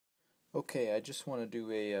Okay, I just want to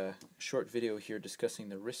do a short video here discussing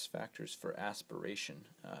the risk factors for aspiration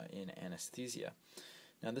in anesthesia.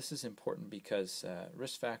 Now this is important because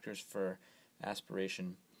risk factors for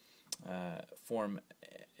aspiration form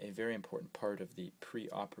a very important part of the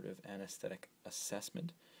preoperative anesthetic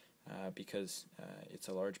assessment because it's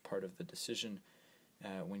a large part of the decision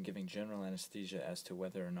when giving general anesthesia as to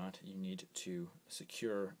whether or not you need to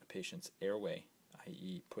secure a patient's airway,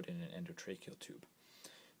 i.e. put in an endotracheal tube.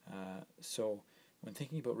 So when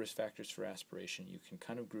thinking about risk factors for aspiration, you can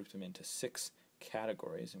kind of group them into 6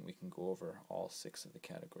 categories, and we can go over all 6 of the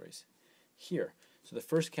categories here. So the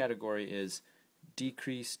first category is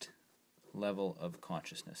decreased level of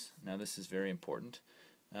consciousness. Now this is very important,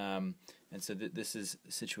 and so this is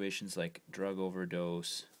situations like drug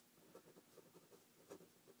overdose,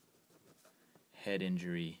 head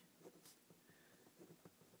injury,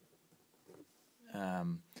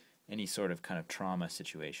 any sort of kind of trauma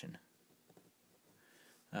situation,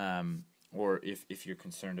 or if you're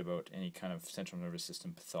concerned about any kind of central nervous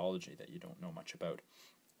system pathology that you don't know much about,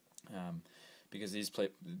 because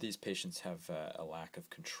these patients have a lack of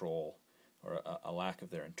control or a lack of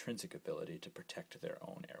their intrinsic ability to protect their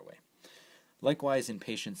own airway. Likewise, in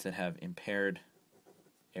patients that have impaired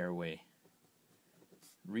airway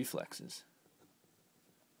reflexes.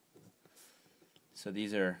 So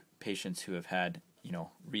these are patients who have had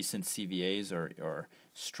recent CVAs or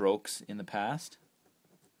strokes in the past,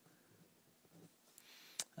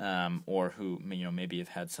 or who maybe have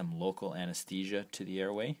had some local anesthesia to the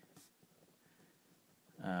airway.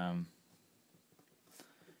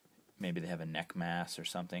 Maybe they have a neck mass or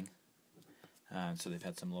something, so they've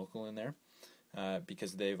had some local in there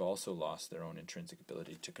because they've also lost their own intrinsic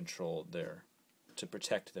ability to to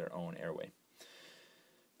protect their own airway.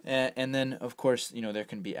 And then, of course, there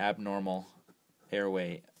can be abnormal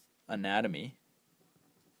airway anatomy.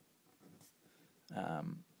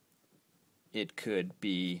 It could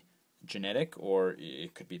be genetic, or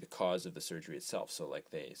it could be the cause of the surgery itself. So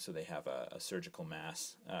they have a surgical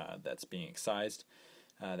mass that's being excised.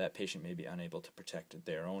 That patient may be unable to protect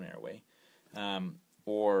their own airway,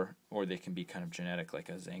 or they can be kind of genetic, like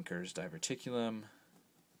a Zenker's diverticulum,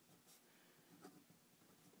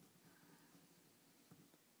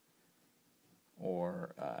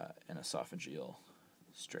 or an esophageal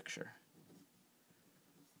stricture.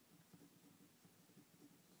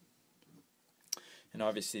 And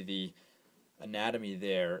obviously the anatomy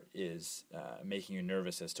there is making you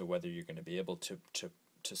nervous as to whether you're going to be able to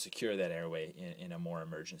secure that airway in a more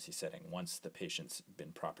emergency setting. Once the patient's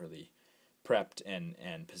been properly prepped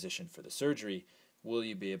and positioned for the surgery, will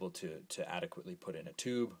you be able to adequately put in a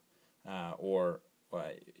tube, or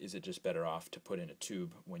is it just better off to put in a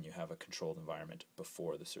tube when you have a controlled environment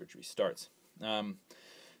before the surgery starts? The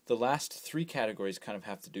last 3 categories kind of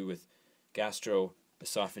have to do with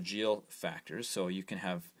gastroesophageal factors. So you can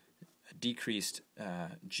have a decreased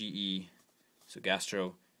GE, so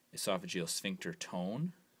gastroesophageal sphincter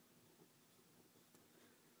tone.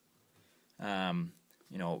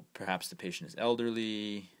 Perhaps the patient is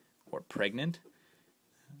elderly or pregnant.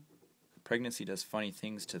 Pregnancy does funny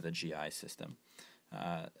things to the GI system.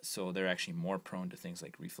 So they're actually more prone to things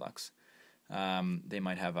like reflux. They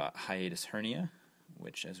might have a hiatus hernia,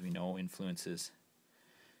 which, as we know, influences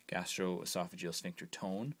gastroesophageal sphincter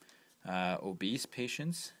tone. Obese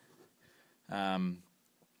patients,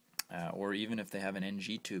 or even if they have an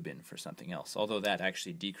NG tube in for something else, although that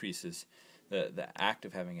actually decreases the act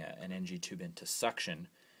of having an NG tube in to suction,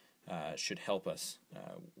 should help us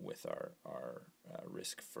with our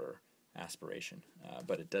risk for aspiration,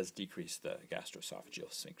 but it does decrease the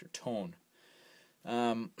gastroesophageal sphincter tone.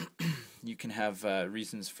 You can have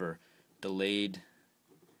reasons for delayed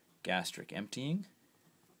gastric emptying.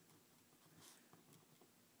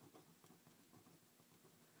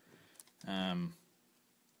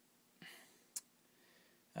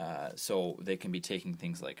 So they can be taking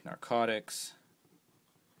things like narcotics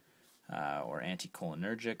or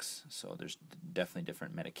anticholinergics. So there's definitely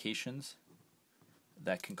different medications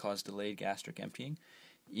that can cause delayed gastric emptying.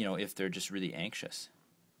 If they're just really anxious,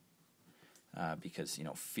 because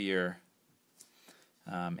fear,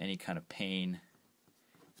 any kind of pain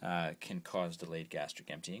can cause delayed gastric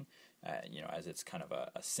emptying. As it's kind of a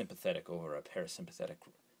sympathetic over a parasympathetic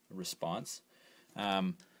response.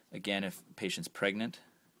 Again, if patient's pregnant,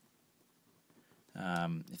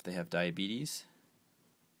 if they have diabetes,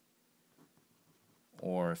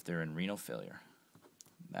 or if they're in renal failure,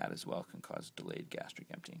 that as well can cause delayed gastric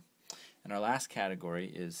emptying. And our last category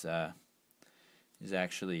is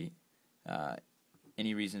actually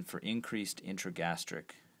any reason for increased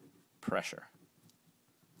intragastric pressure.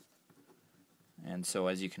 And so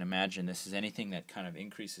as you can imagine, this is anything that kind of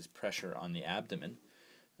increases pressure on the abdomen.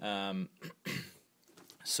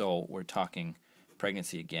 So we're talking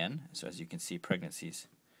pregnancy again. So as you can see, pregnancy's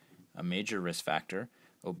a major risk factor.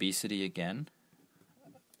 Obesity again,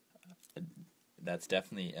 that's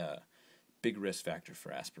definitely a big risk factor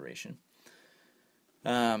for aspiration.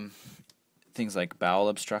 Things like bowel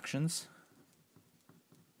obstructions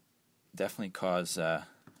definitely cause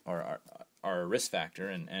or are a risk factor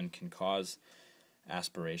and can cause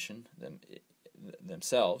aspiration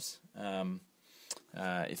themselves.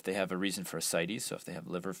 If they have a reason for ascites, so if they have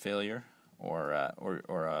liver failure or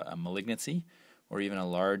a malignancy, or even a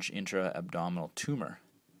large intra-abdominal tumor,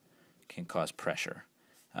 can cause pressure,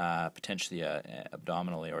 potentially a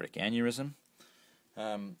abdominal aortic aneurysm.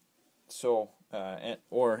 And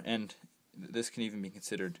this can even be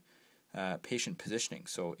considered patient positioning.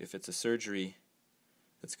 So if it's a surgery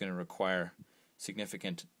that's going to require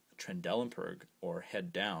significant Trendelenburg or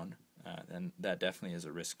head down, then that definitely is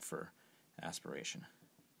a risk for aspiration.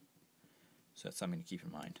 So that's something to keep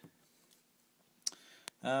in mind.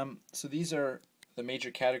 So these are the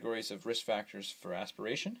major categories of risk factors for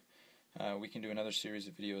aspiration. We can do another series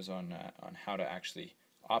of videos on how to actually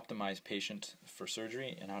optimize patient for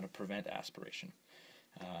surgery and how to prevent aspiration.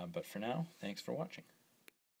 But for now, thanks for watching.